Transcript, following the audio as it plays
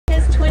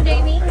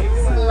Monday means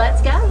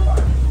let's go.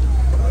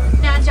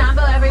 Now,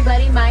 Jumbo,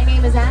 everybody, my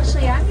name is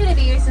Ashley. I'm going to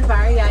be your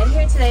safari guide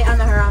here today on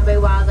the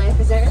Harambe Wildlife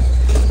Reserve.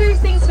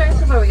 First things first,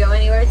 before we go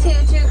anywhere too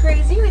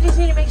crazy, we just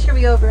need to make sure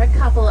we go over a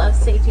couple of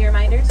safety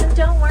reminders. And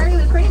don't worry,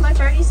 we pretty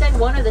much already said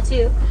one of the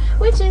two,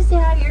 which is to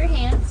have your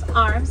hands,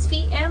 arms,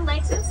 feet, and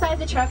legs inside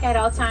the truck at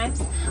all times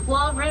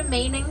while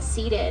remaining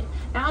seated.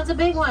 Now, it's a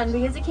big one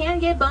because it can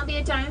get bumpy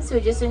at times, so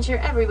just ensure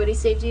everybody's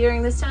safety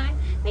during this time.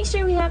 Make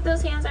sure we have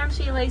those hands, arms,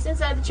 feet, and legs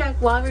inside the truck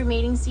while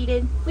remaining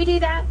seated. We do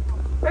that,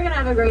 we're going to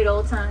have a great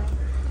old time.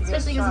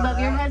 Especially because above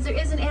your heads there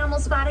is an animal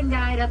spotting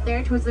guide up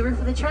there towards the roof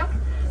of the truck.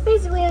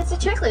 Basically, it's a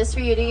checklist for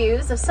you to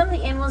use of some of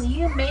the animals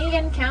you may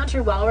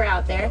encounter while we're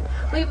out there.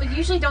 We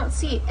usually don't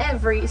see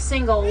every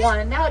single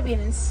one. That would be an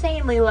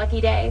insanely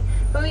lucky day.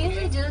 But we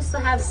usually do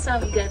still have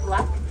some good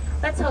luck.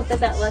 Let's hope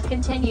that that luck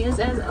continues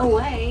as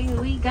away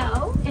we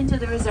go into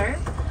the reserve.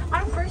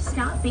 Our first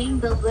stop being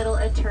the Little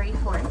Aturi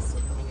Forest.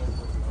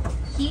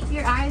 Keep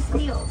your eyes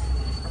peeled,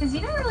 because you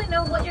don't really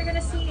know what you're going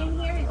to see in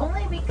here,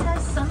 only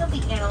because some of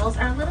the animals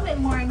are a little bit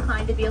more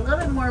inclined to be a little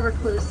bit more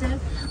reclusive,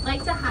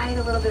 like to hide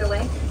a little bit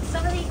away.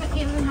 Some of them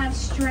even have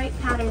stripe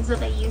patterns that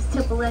they use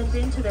to blend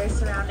into their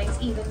surroundings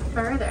even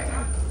further.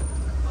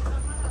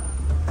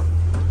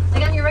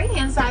 Like on your right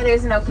hand side,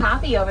 there's an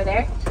okapi over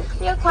there.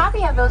 The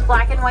okapi have those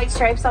black and white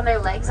stripes on their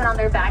legs and on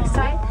their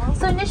backside.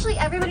 So initially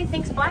everybody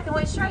thinks black and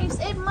white stripes,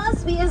 it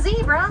must be a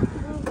zebra.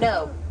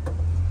 No.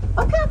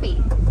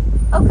 Okapi.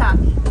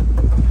 Okapi.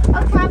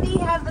 Okapi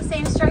have the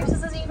same stripes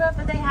as a zebra,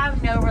 but they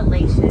have no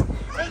relation.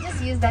 They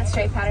just use that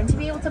stripe pattern to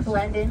be able to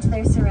blend into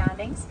their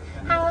surroundings.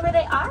 However,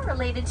 they are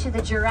related to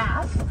the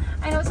giraffe.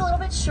 I know it's a little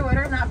bit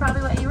shorter, not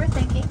probably what you were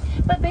thinking,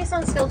 but based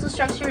on skeletal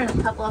structure and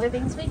a couple other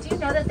things, we do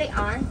know that they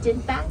are, in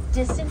fact,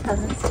 distant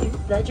cousins to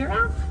the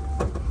giraffe.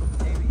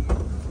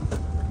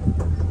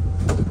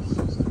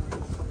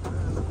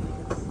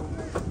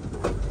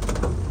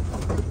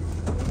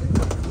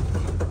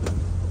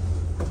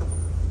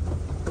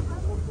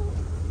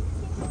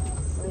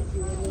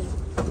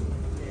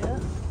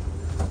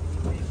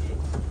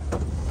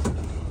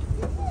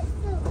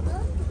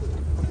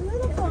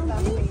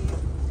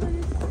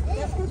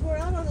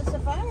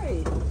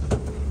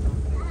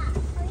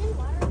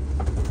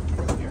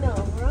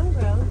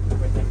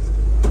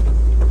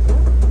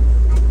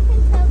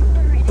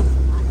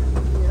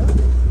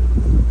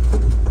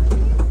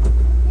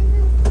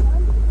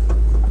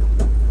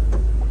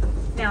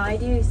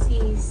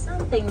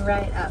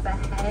 Right up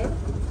ahead.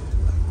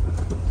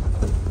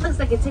 Looks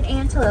like it's an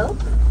antelope.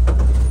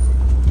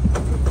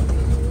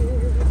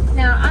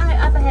 Now,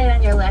 up ahead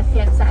on your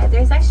left-hand side,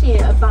 there's actually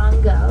a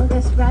bongo,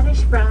 this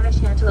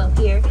reddish-brownish antelope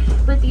here,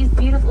 with these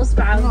beautiful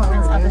spiraling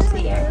horns up into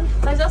the air.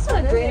 There's also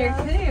a greater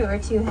kudu or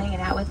two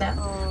hanging out with them,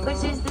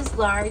 which is this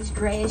large,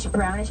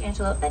 grayish-brownish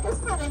antelope that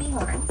doesn't have any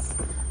horns.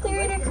 The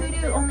greater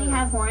kudu only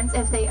have horns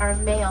if they are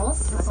males,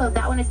 so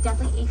that one is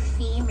definitely a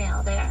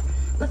female there.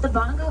 But the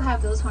bongo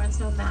have those horns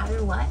no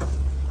matter what.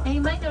 And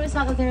you might notice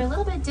how that they're a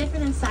little bit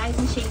different in size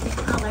and shape and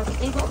color, but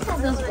they both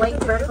have those white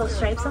vertical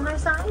stripes on their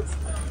sides.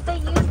 They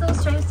use those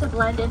stripes to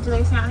blend into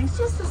their surroundings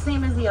just the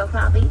same as the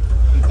okapi.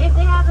 If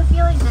they have a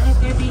feeling that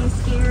if they're being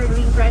scared or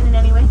being threatened in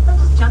any way, they'll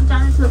just jump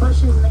down into the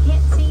bushes and they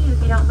can't see you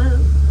if you don't move.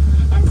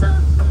 And so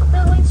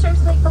the white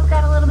stripes might poke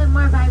out a little bit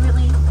more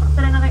vibrantly,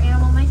 but another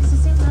animal might just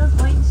assume those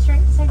white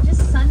stripes are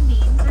just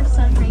sunbeams or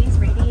sun rays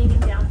radiating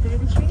down through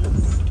the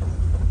trees.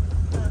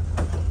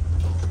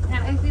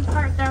 Now, if we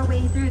park our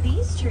way through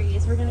these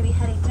trees, we're going to be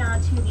heading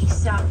down to the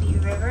Soppy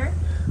River,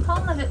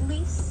 home of at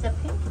least a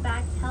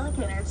pink-backed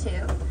pelican or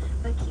two.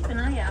 But keep an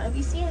eye out if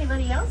you see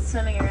anybody else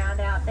swimming around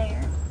out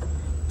there.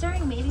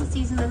 During mating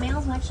season, the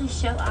males will actually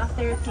show off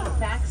their pink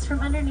backs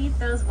from underneath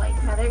those white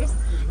feathers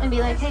and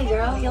be like, "Hey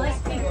girl, you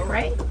like pink,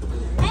 right?"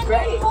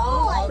 Right.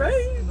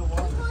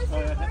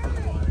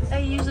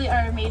 They usually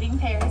are mating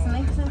pairs, and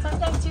they can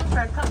sometimes do for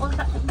a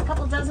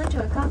couple dozen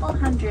to a couple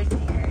hundred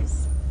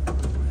pairs.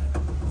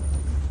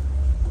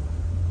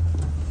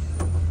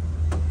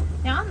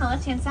 Now on the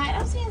left-hand side,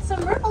 I'm seeing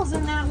some ripples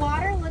in that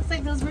water. Looks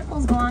like those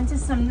ripples belong to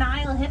some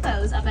Nile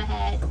hippos up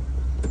ahead.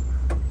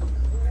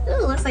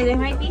 Ooh, looks like they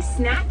might be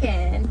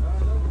snacking.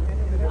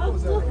 Oh,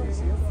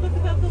 look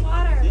above the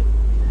water.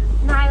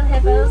 Nile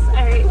hippos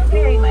are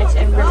very much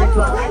a river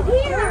dweller.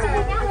 They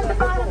hang out at the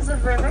bottoms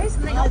of rivers,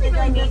 and they only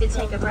really need to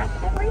take a breath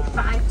every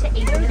 5 to 8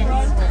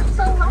 minutes.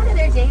 So a lot of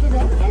their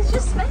day-to-day is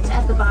just spent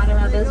at the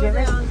bottom of those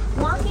rivers,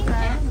 walking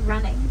and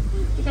running.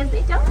 Because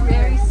they don't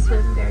really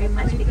swim very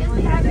much because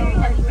they are very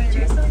heavy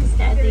creatures, so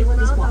instead they will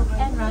just walk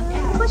and run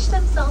and push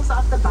themselves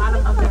off the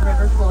bottom of the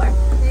river floor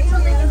so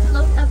they can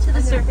float up to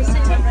the surface to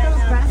take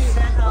those breaths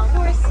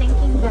before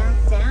sinking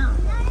back down.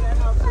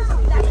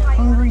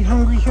 Hungry,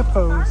 hungry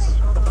hippos.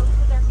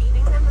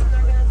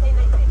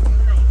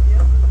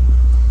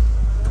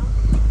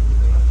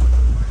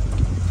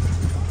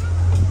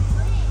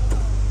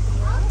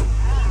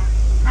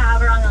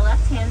 However, on the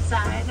left-hand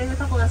side, there's a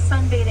couple of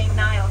sunbathing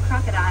Nile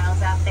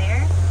crocodiles out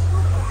there.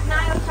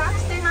 Nile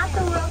crocs, they're not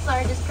the world's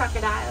largest crocodile.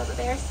 crocodile, but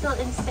they are still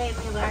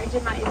insanely large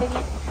in my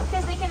opinion,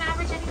 because they can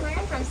average anywhere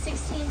from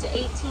 16 to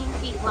 18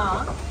 feet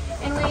long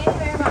and weigh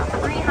anywhere about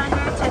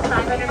 300 to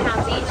 500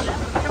 pounds each.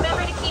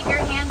 Remember to keep your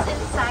hands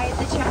inside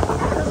the trap.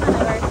 That was one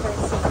of our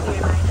first safety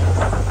reminders.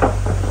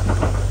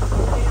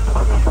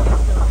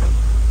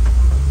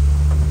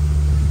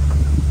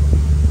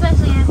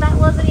 Especially as that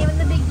wasn't even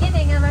the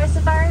beginning of our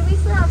safari. We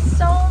still have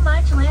so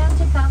much land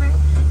to cover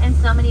and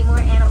so many more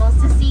animals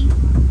to see.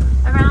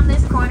 Around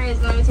this corner is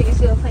going to take us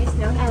to a place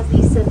known as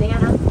the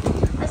savannah.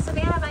 The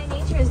savannah by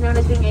nature is known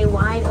as being a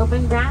wide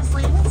open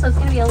grassland, so it's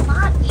going to be a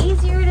lot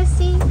easier to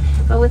see,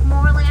 but with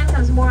more land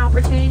comes more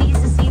opportunities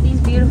to see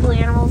these beautiful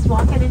animals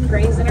walking and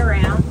grazing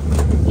around.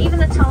 Even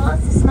the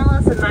tallest, the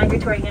smallest, and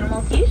migratory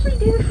animals usually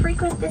do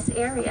frequent this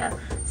area,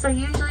 so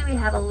usually we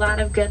have a lot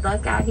of good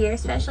luck out here,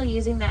 especially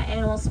using that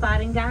animal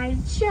spotting guide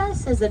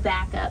just as a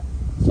backup,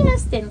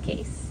 just in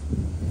case.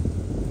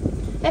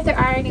 If there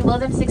are any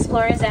wilderness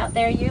explorers out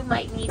there, you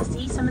might need to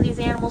see some of these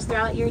animals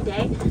throughout your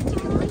day to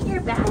complete your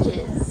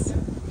badges.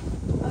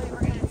 Oh, we're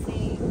going to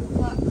see,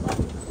 look,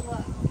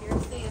 you're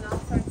seeing all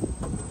sorts of...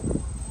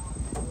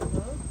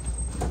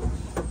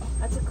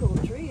 That's a cool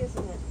tree,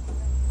 isn't it?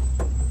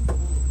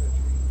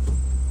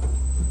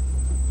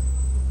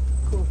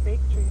 Cool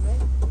fake tree,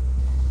 right?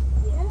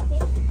 Yeah,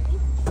 fake tree.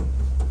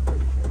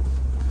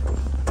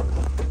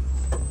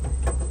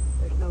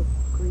 There's no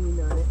green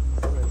on it.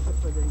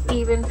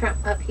 Even from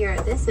up here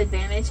at this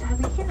advantage,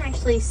 we can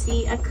actually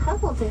see a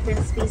couple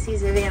different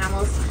species of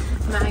animals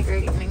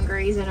migrating and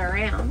grazing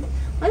around.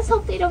 Let's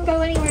hope they don't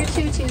go anywhere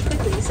too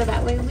quickly, so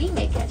that way we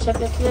may catch up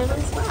with them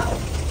as well.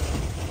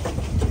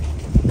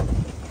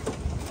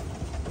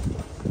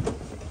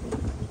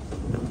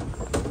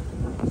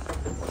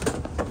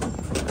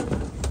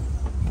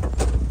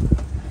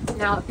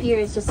 Now up here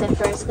is just at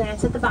first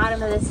glance at the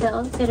bottom of this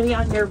hill. It's going to be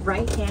on your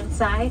right hand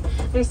side.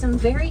 There's some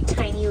very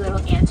tiny little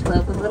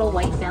antelope with little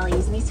white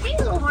bellies and these tiny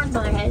little horns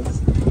on their heads.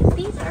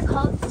 These are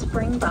called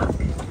springbok.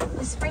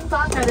 The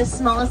springbok are the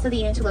smallest of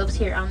the antelopes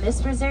here on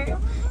this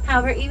reserve.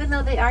 However, even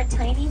though they are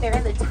tiny, they're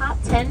in the top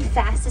 10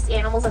 fastest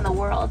animals in the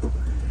world.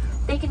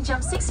 They can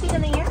jump 6 feet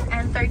in the air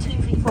and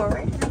 13 feet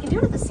forward, and they can do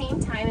it at the same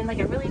time in like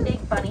a really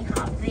big bunny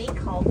hop they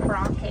call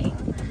pronking.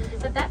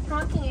 But that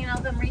pronking can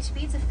help them reach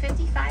speeds of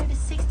 55 to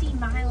 60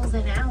 miles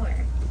an hour.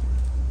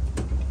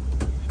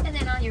 And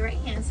then on your right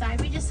hand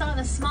side, we just saw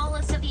the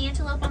smallest of the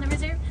antelope on the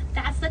reserve.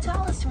 That's the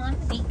tallest one,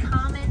 the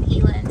common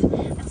eland.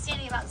 That's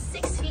standing about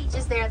 6 feet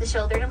just there at the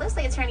shoulder, and it looks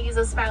like it's trying to use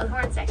those spiral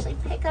horns to actually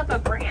pick up a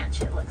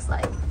branch, it looks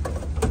like.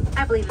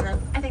 I believe in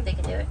them. I think they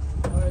can do it.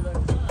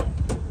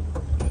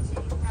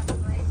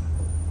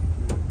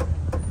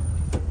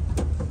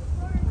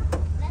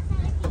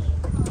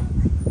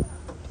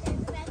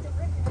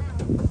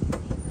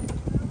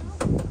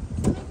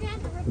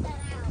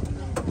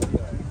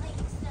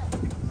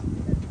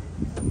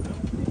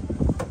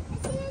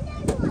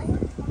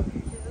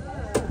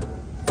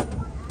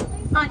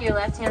 On your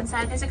left-hand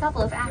side, there's a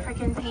couple of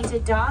African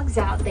painted dogs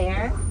out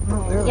there.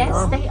 Oh,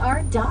 yes, they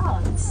are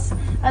dogs.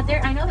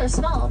 I know they're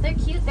small, they're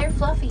cute, they're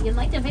fluffy, and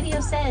like the video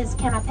says,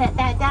 can I pet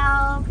that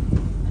dog?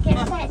 Can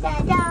I pet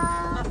that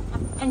dog?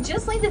 And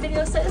just like the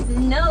video says,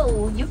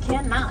 no, you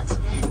cannot.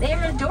 They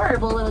are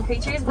adorable little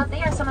creatures, but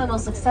they are some of the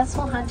most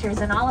successful hunters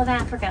in all of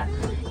Africa.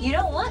 You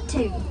don't want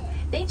to.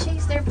 They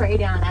chase their prey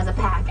down as a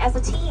pack, as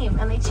a team,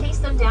 and they chase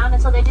them down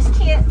until they just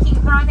can't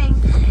keep running.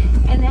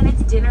 And then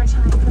it's dinner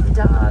time for the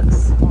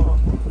dogs.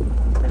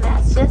 And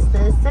that's just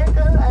the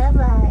circle of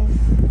life.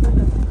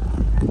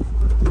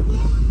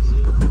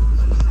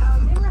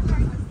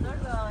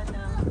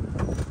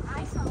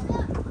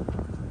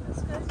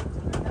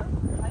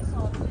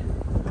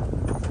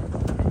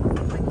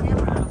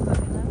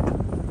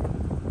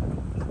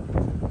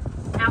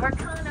 Now we're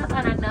coming up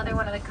on another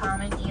one of the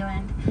common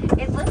eland.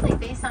 It looks like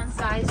based on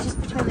size,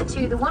 just between the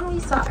two, the one we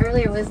saw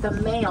earlier was the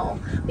male.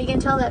 We can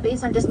tell that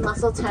based on just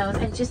muscle tone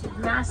and just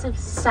massive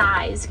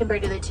size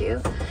compared to the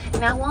two.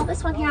 Now while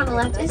this one here on the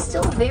left is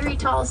still very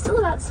tall, still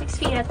about 6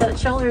 feet at the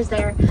shoulders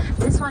there,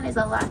 this one is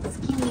a lot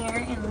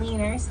skinnier and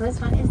leaner, so this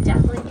one is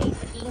definitely a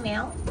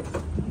female.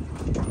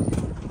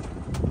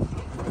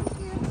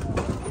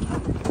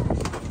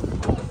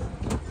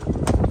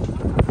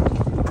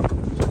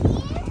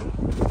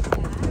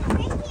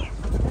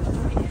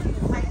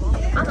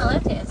 On the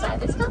left-hand side,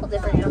 there's a couple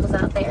different animals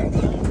out there. I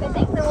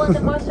think the one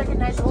the most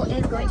recognizable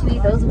is going to be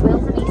those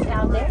wildebeest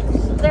out there.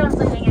 They're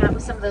also hanging out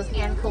with some of those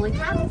Ankole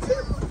cattle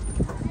too.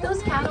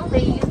 Those cattle,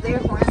 they use their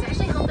horns to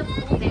actually help them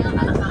cool down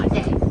on a hot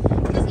day.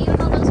 Because even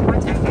though those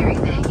horns are very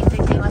big, you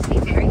think they must be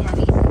very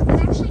heavy, but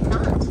actually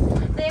not.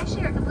 They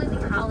actually are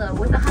completely hollow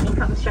with a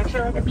honeycomb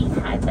structure like a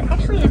beehive, but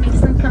actually it makes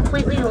them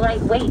completely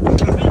lightweight.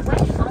 They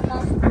weigh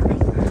almost nothing,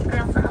 but it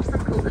also helps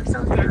them cool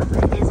themselves down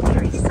when it is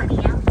very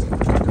sunny out.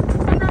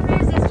 And then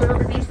there's these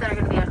wildebeest that are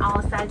going to be on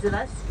all sides of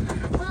us.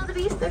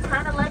 Wildebeest, they're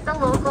kind of like the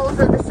locals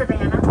of the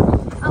savannah.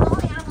 Of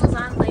all animals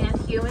on land,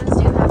 humans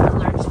do have the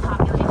largest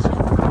population,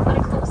 but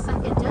a close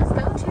second does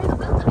go to the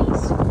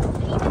wildebeest.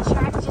 They even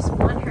tracked just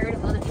one herd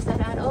of wildebeest that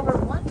had over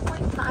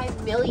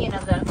 1.5 million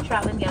of them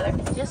traveling together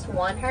in just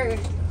one herd.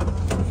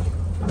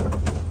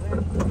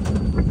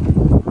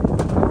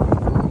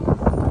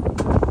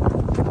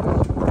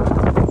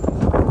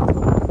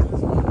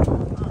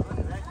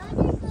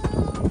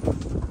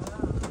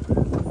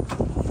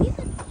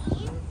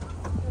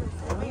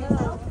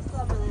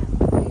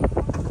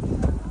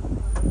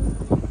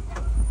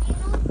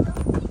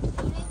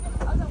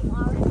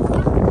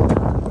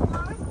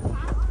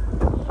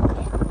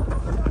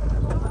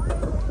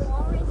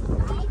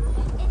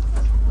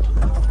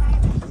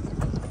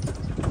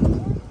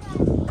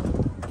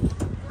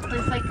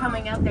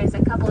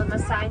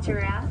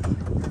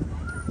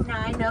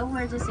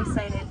 are just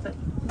excited, but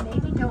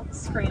maybe don't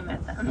scream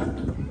at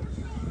them.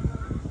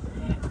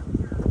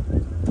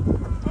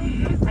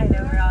 I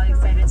know we're all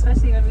excited,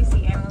 especially when we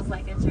see animals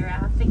like a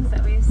giraffe, things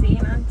that we've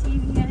seen on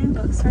TV and in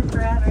books for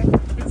forever.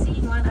 But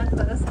seeing one up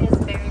close is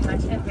very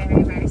much a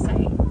very rare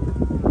sight,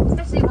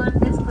 especially one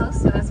this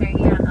close to us right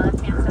here on the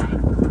left-hand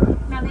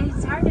side. Now,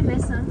 it's hard to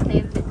miss them.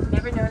 They've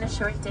never known a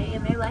short day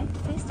in their life.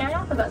 They start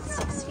off about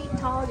 6 feet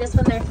tall just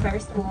when they're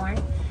first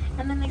born,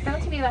 and then they grow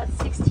to be about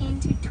 16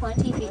 to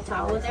 20 feet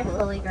tall when they're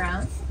fully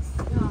grown.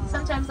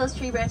 Sometimes those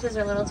tree branches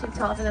are a little too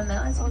tall for them though.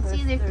 As you can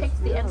see, they've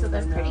picked the ends of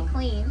them pretty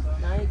clean.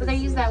 But they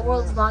use that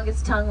world's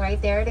longest tongue right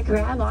there to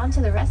grab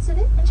onto the rest of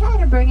it and try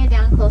to bring it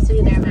down closer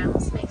to their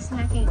mouths, make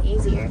snacking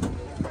easier.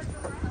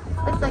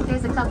 Looks like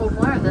there's a couple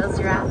more of those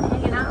giraffes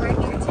hanging out right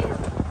here too.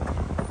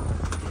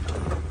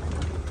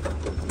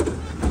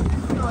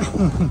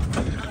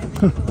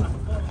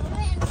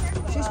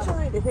 She's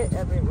trying to hit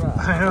every rock.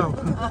 I know.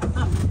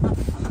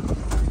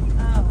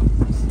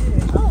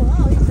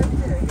 Oh, he's up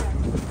there,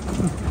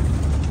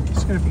 yeah.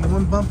 It's going to be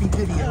one bumpy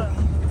video.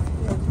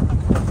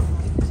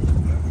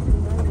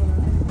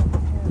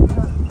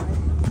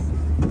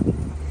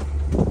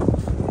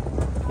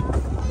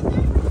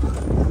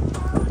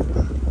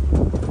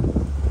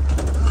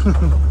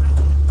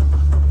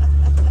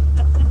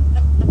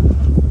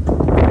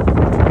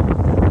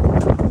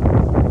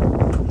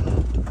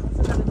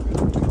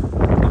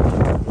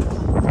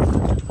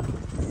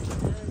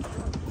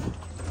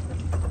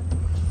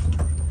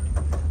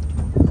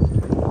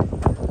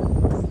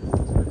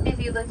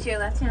 To your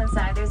left-hand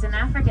side, there's an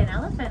African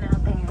elephant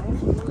out there.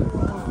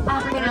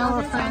 African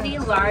elephants are the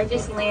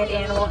largest land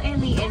animal in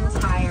the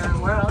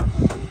entire world.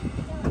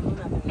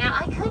 Now,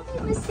 I could be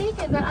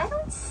mistaken, but I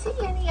don't see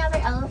any other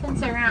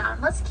elephants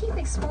around. Let's keep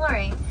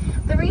exploring.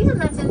 The reason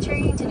that's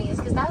intriguing to me is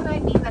because that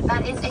might mean that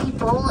that is a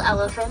bull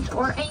elephant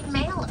or a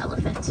male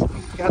elephant.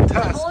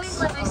 The boys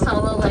live a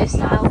solo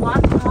lifestyle,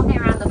 walking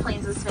around the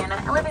plains of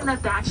Savannah, living the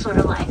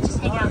bachelor life, just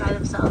hanging out by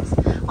themselves,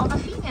 while the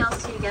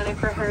females stay together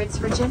for herds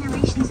for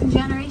generations and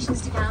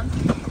generations to come,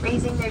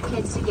 raising their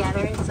kids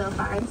together and so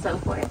far and so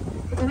forth.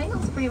 But the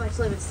males pretty much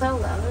live it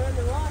solo. So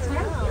I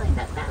have a feeling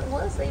that that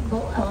was a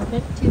bull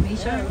elephant, to be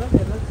sure.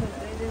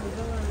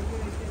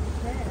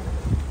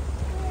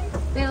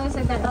 It looks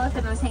like that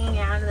elephant was hanging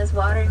out in this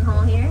watering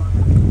hole here.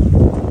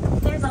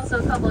 There's also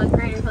a couple of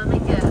greater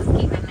flamingos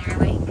keeping their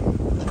awake.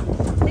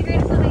 The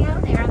greater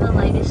flamingo, they are the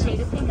lightest shade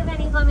of pink of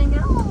any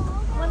flamingo.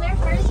 When they're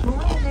first born,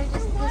 they're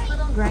just this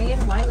little gray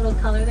and white little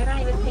color. They're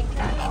not even pink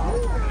at all.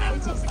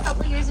 It takes a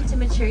couple years into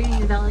maturity to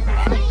develop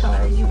that pink color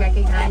as you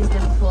recognize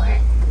them for.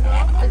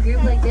 A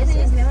group like this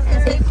is known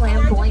as a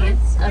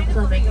flamboyance of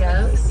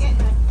flamingos.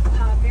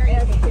 Very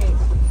pink.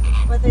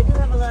 But they do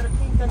have a lot of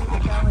pink under the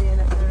belly and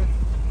they're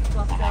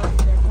fluffed out and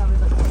they're probably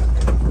like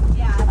pink.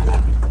 Yeah, I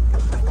think.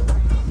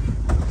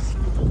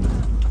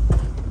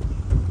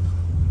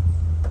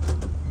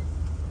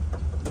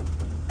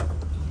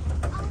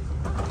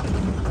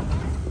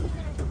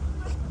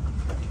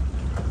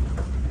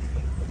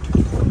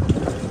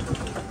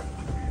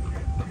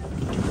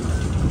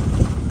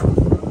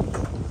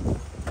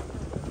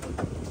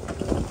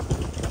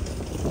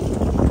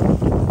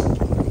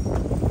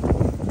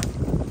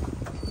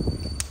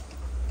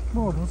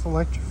 Oh, those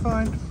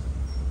electrified?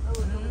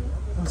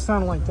 It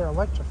sounded like they're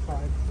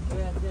electrified.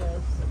 Yeah, it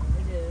is.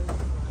 It is.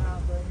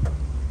 Probably.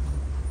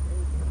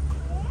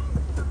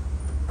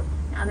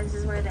 Now this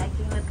is where that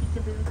game of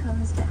peekaboo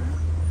comes back.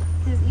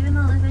 Because even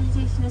though the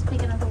vegetation is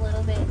picking up a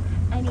little bit,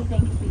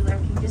 anything could be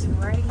lurking just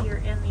right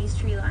here in these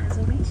tree lines.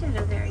 So it makes it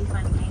a very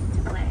fun game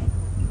to play.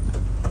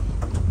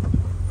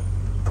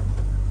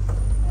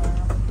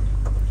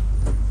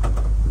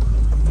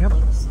 Yep.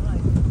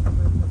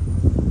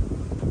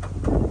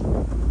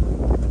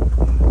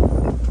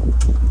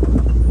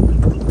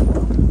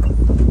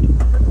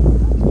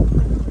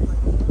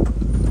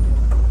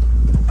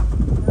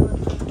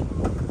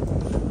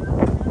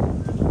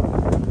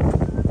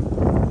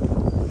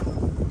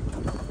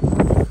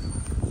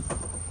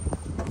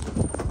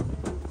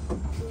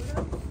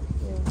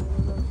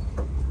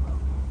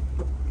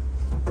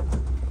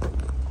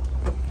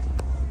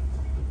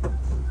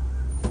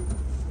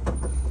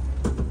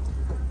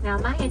 Now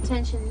my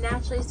attention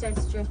naturally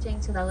starts drifting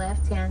to the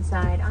left-hand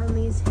side on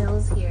these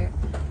hills here,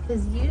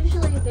 because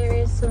usually there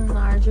is some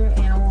larger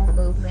animal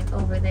movement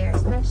over there,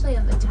 especially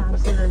on the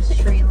tops of those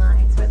tree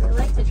lines, where they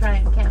like to try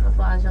and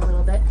camouflage a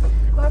little bit,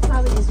 or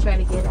probably just try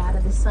to get out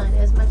of the sun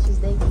as much as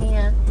they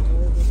can.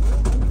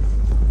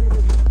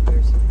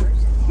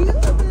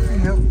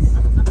 Yep.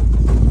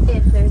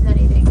 If there's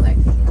anything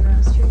lurking in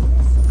those trees.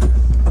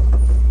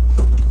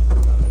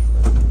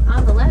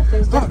 On the left,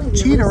 there's definitely the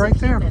cheetah right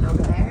elusive there. human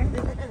over there.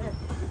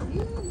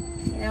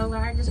 You know,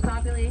 largest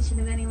population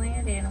of any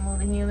land animal,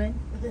 the human.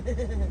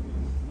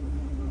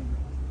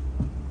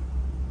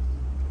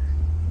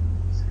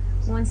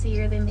 Once a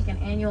year, they make an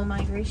annual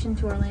migration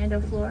to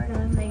Orlando, Florida,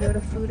 and they go to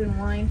Food and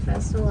Wine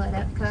Festival at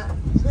Epcot.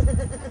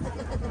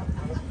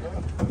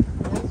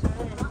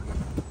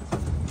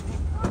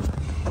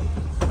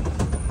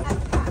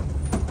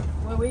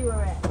 Where we were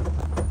at.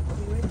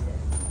 We were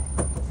there.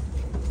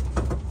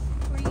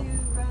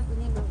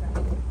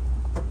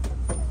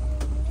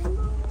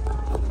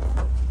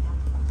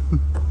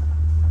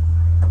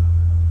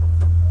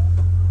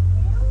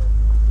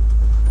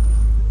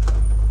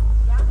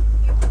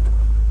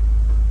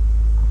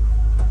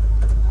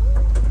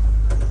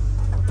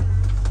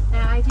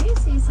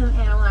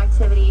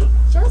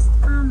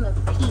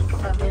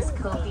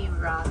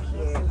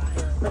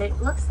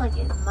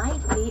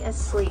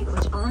 asleep,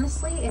 which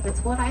honestly, if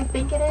it's what I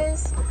think it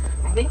is,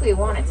 I think we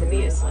want it to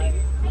be asleep.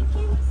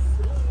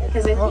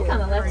 Because I think on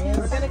the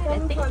left-hand side, I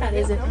think that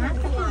is an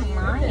African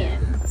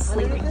lion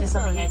sleeping just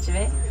on the edge of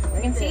it.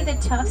 You can see the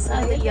tufts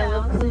of the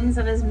yellow plumes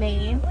of his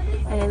mane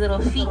and his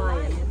little feet,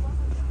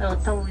 little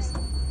toes,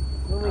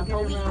 little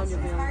toes.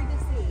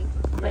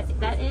 But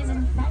that is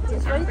in fact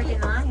an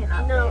African lion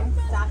up there.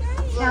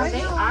 Now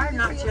they are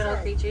nocturnal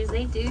creatures.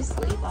 They do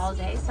sleep all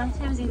day,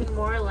 sometimes even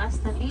more or less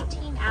than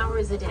 18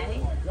 hours a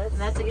day. And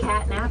that's a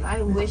cat nap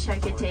I wish I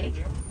could take.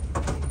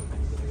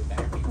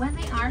 When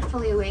they are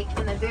fully awake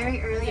in the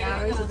very early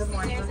hours of the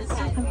morning, when it's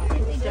still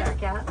completely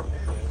dark out,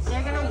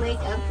 they're going to wake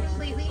up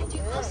completely and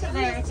do most of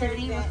their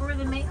activity before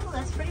the male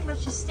that's pretty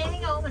much just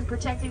staying home and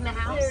protecting the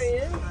house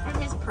and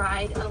his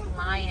pride of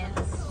lions,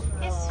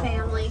 his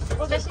family,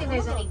 especially if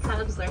there's any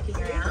cubs lurking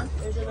around.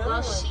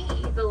 While she,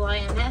 the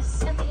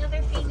lioness, and the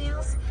other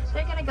females,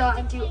 they're going to go out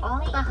and do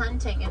all the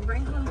hunting and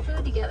bring home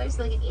food together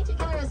so they can eat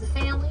together as a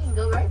family and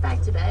go right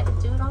back to bed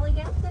and do it all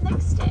again the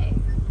next day.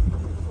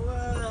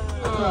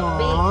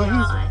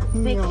 Oh,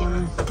 big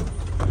yawn.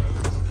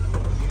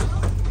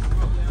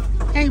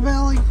 Hey,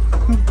 Belly.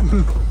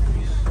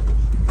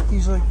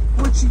 He's like,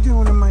 what's he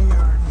doing in my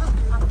yard?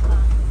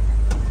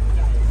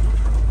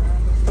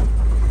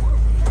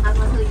 I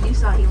love who you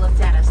saw. He looked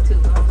at us too.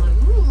 I was like,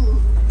 ooh.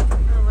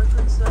 Oh, look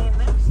what's laying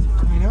next to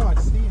him. I know, I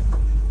see it.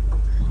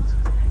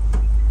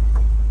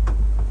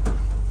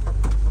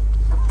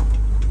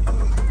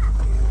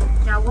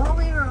 Now, while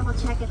we were all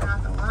checking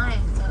out the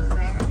lions over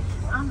there,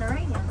 on the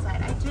right-hand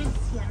side, I did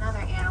see another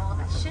animal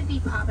that should be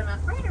popping up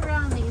right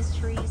around these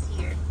trees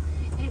here.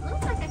 It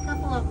looks like a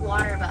couple of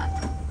water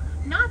buck.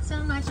 Not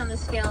so much on the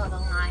scale of a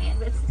lion,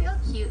 but still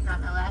cute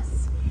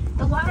nonetheless.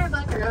 The water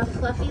buck are a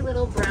fluffy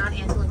little brown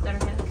antelope that are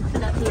going to be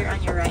coming up here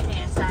on your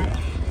right-hand side.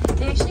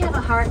 They actually have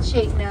a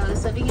heart-shaped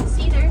nose, so if you can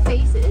see their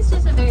face, it is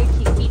just a very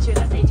cute feature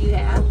that they do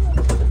have.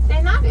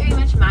 They're not very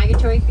much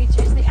migratory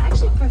creatures. They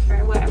actually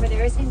prefer wherever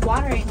there is a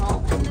watering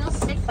hole, and they'll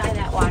stick by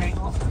that watering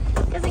hole.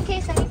 Because in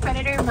case any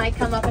predator might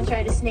come up and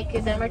try to snake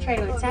at them or try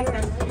to attack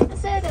them,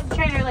 instead of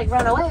trying to like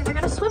run away, they're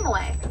going to swim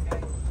away.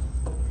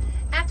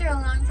 After a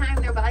long time,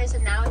 their bodies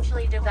have now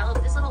actually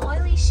developed this little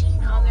oily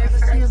sheen on their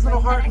fur his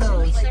little heart that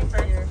actually nose. makes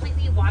their fur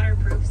completely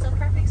waterproof, so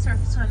perfect for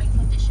swimming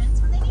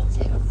conditions when they need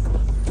to.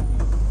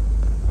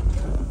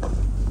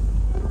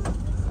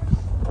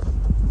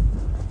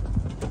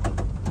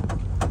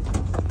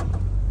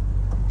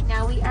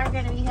 Now we are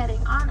going to be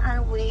heading on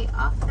our way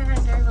off the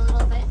reserve a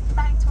little bit,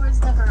 back towards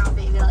the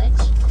Harambe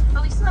village,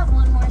 but we still have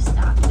one more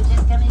stop, which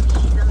is going to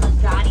be the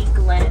Magadi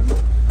Glen.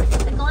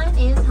 The Glen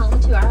is home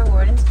to our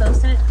warden's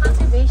post and a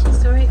conservation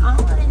story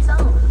all on its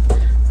own.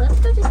 So let's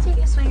go just take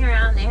a swing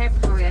around there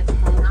before we have to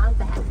head on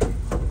back.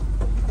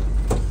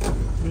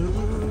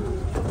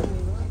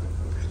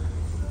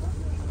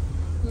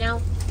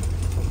 Now,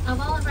 of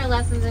all of our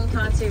lessons in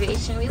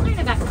conservation, we learn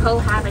about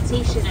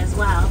cohabitation as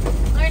well.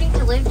 Learning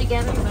to live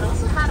together, but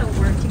also how to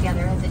work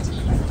together as a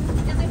team.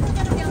 Because if we're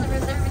going to be on the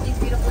reserve with these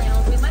beautiful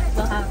animals, we might as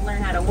well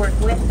learn how to work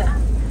with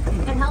them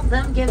and help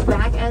them give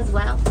back as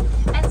well.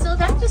 And so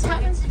that just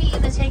happens to be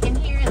in the taken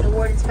here in the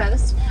warden's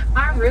post.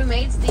 Our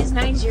roommates, these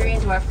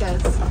Nigerian dwarf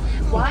goats.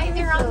 Why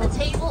they're on the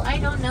table, I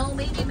don't know.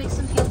 Maybe it makes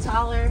them feel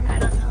taller, I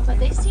don't know. But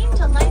they seem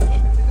to like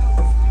it.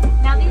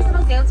 Now these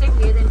little goats are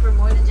here then for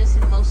more than just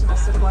emotional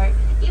support,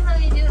 even though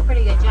they do a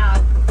pretty good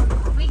job.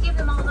 We give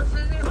them all the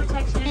food and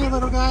protection and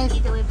little guys.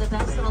 to live the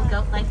best little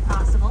goat life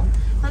possible.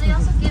 But they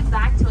also give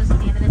back to us at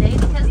the end of the day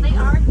because they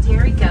are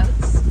dairy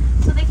goats.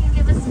 So they can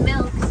give us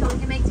milk so we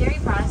can make dairy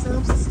products that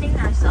help sustain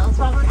ourselves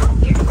while we're out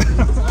here. So it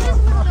is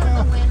a little bit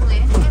of a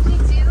win-win, and we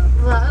do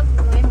love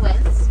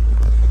win-wins.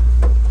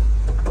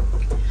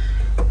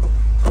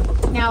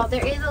 Now,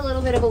 there is a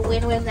little bit of a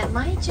win-win that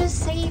might just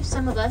save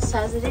some of us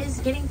as it is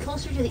getting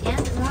closer to the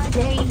end of our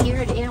day here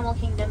at Animal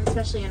Kingdom,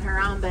 especially in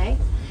Harambe.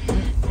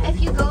 If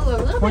you go a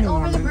little bit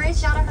over the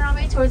bridge out of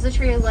Harambe towards the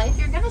Tree of Life,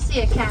 you're going to see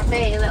a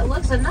cafe that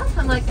looks enough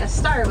like a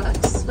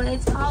Starbucks, but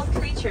it's called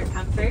Creature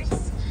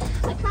Comforts.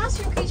 Across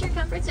from Creature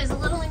Comforts is a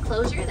little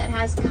enclosure that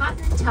has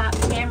cotton-top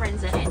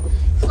tamarins in it.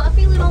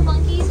 Fluffy little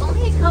monkeys,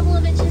 only a couple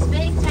of inches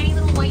big, tiny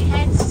little white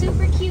heads,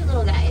 super cute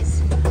little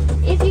guys.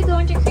 If you go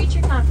into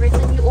Creature Comforts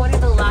and you order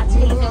the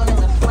latte known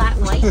as a flat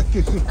white,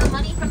 the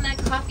money from that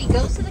coffee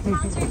goes to the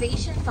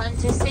conservation fund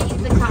to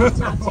save the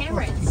cotton-top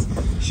tamarins.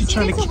 She's So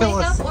trying you to get to kill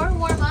wake us. up or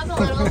warm up a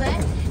little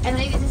bit, and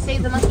then you get to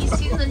save the monkeys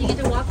too, then you get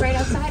to walk right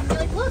outside and be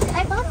like, look,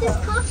 I bought this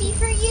coffee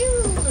for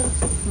you!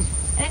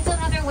 And it's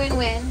another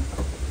win-win.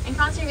 And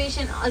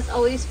conservation is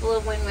always full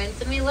of win-wins,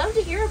 and we love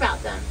to hear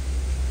about them.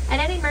 At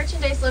any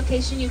merchandise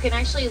location, you can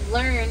actually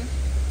learn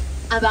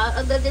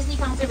about the Disney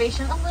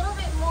Conservation a little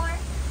bit more,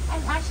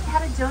 and actually how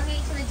to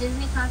donate to the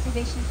Disney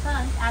Conservation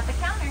Fund at the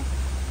counter.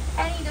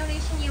 Any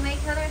donation you make,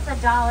 whether it's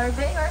 $1,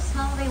 big or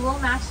small, they will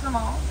match them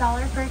all,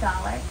 dollar per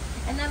dollar.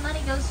 And that money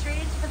goes straight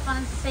into the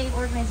funds to save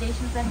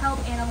organizations that help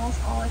animals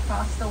all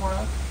across the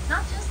world.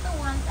 Not just the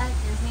ones at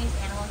Disney's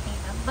Animal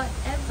Kingdom, but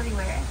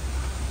everywhere.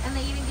 And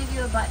they even give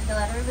you a button to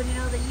let everybody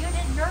know that you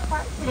did your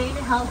part today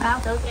to help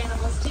out those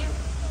animals too.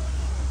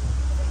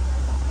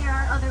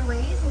 there are other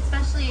ways,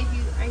 especially if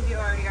you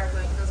already are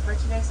going to those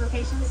merchandise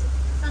locations.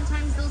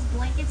 Sometimes those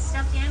blankets,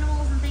 stuffed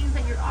animals, and things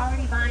that you're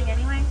already buying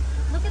anyway,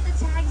 look at the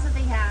tags that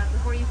they have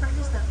before you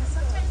purchase them. Because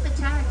sometimes the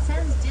tag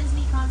says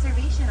Disney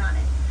Conservation on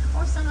it,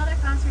 or some other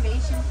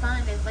conservation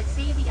fund, like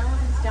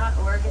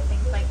SaveTheElephants.org and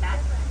things like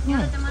that. You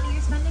know that the money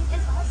you're spending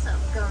is also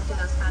going to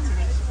those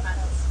conservation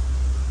funds.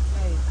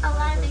 A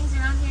lot of things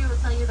around here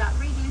will tell you about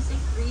reducing,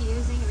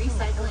 reusing,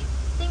 recycling,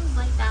 things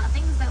like that,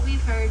 things that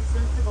we've heard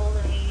since the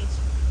golden age.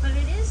 But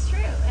it is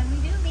true, and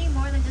we do mean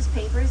more than just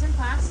papers and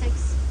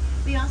plastics.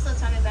 We also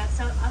talk about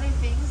some other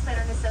things that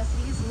are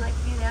necessities, like,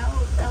 you know,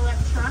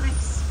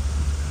 electronics.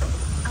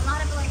 A lot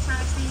of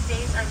electronics these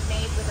days are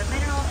made with a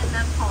mineral in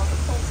them called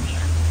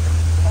coltan.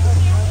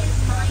 Coltan is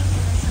mined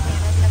in the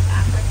savannas of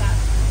Africa,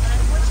 and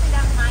unfortunately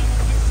that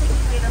mining is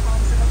taking away the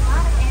homes of a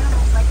lot of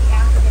animals like the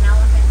African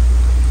elephant.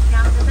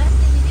 Now, the best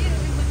thing to do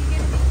when you get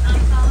a big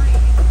unfollow,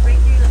 you can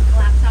break through the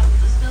laptop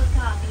with just spilled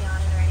coffee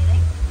on it or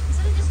anything,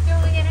 instead of just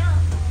throwing it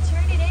out,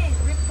 turn it in,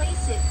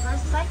 replace it,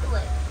 recycle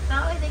it.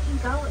 That way they can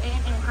go in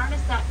and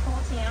harness that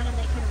coltan and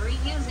they can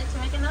reuse it to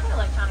make another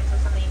electronics or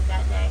something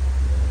that day.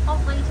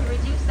 Hopefully to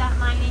reduce that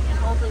mining and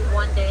hopefully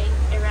one day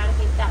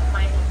eradicate that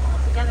mining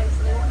altogether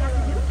so they won't have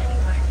to do it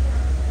anymore.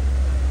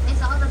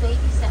 It's all the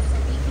baby steps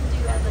that we can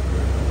do as a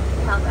group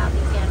to help out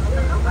these animals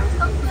and help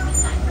ourselves in the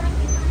meantime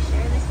and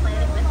share this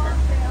planet with them.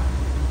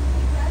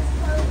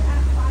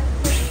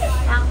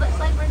 Now it looks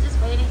like we're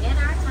just waiting in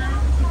our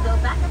time to go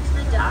back up to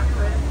the dock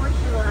where of course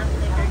we will have to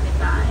make our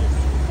goodbyes.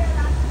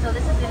 So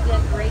this is going to be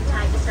a great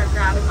time to start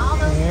grabbing all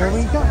those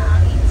personal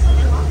belongings,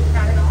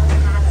 grabbing all the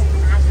hats,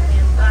 magic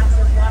bands,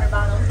 glasses, water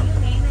bottles, you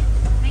name it.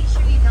 Make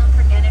sure you don't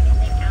forget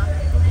anything out there.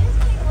 Because it is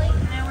getting late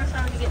and now we're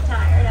starting to get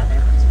tired out there.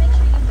 Just make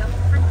sure you don't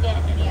forget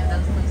any of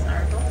those loose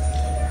articles.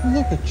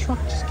 Look, a truck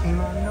just came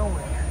out of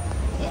nowhere.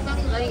 If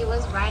anybody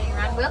was riding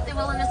around with the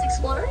Wilderness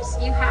Explorers,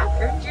 you have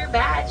earned your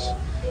badge.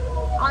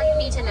 All you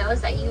need to know is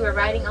that you were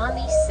riding on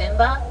the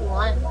Simba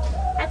 1.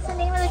 That's the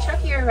name of the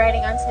truck you were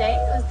riding on today.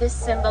 It was this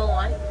Simba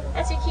 1.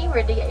 That's your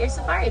keyword to get your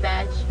safari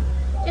badge.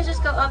 You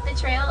just go up the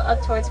trail,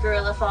 up towards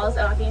Gorilla Falls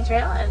Walking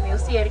Trail, and you'll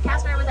see a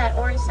Casper with that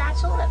orange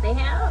satchel that they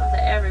have,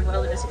 that every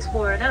Wilderness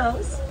Explorer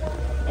knows.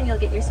 And you'll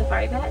get your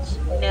safari badge.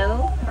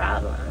 No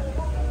problem.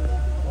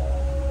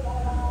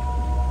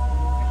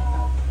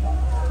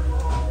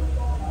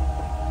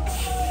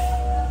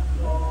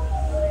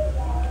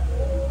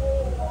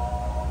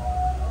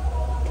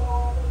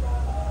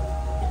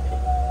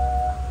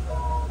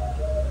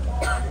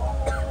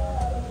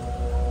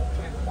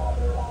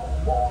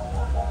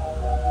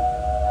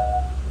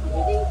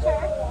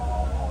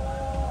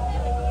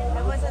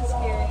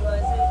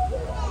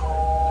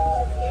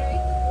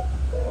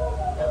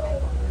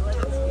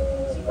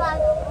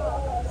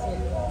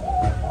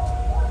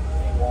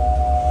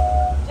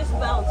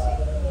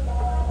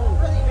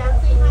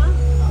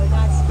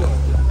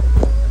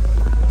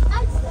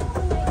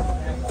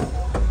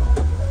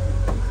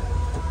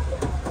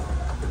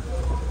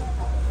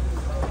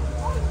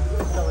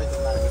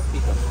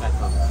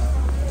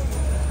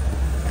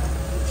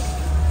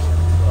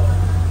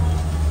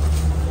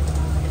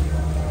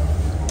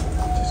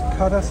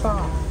 Cut us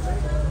off.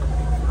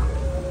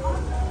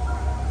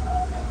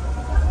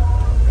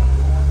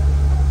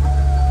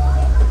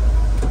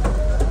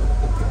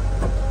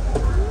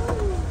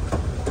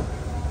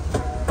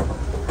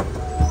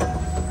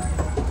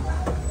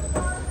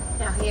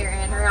 Now here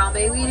in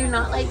Harambe, we do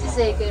not like to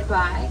say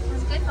goodbye,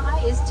 because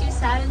goodbye is too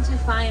sad and too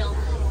final.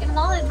 And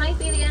while it might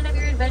be the end of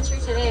your adventure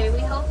today, we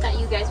hope that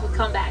you guys will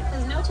come back,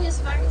 because no two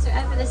safaris are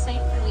ever the same,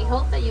 and we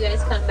hope that you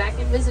guys come back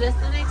and visit us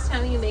the next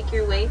time you make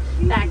your way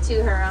back to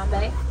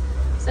Harambe.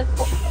 So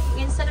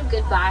instead of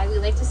goodbye, we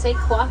like to say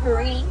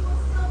kwaherini.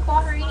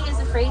 Kwaherini is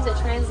a phrase that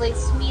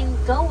translates to mean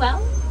go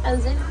well,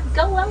 as in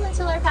go well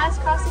until our paths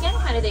cross again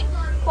kind of thing.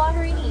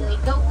 Kwaherini,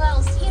 like go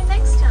well, see you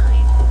next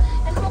time.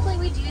 And hopefully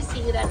we do see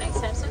you that next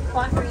time. So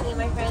kwaherini,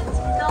 my friends,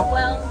 go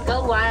well,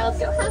 go wild,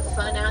 go have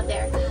fun out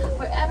there.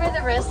 Wherever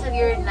the rest of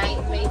your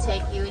night may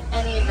take you in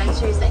any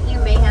adventures that you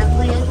may have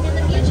planned in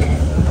the future.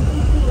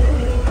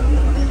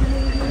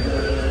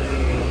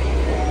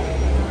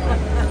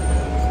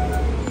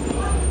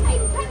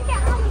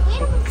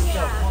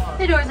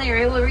 The doors on your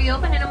right will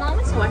reopen in a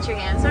moment, so watch your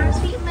hands, arms,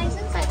 feet, and legs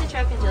inside the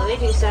truck until they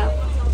do so.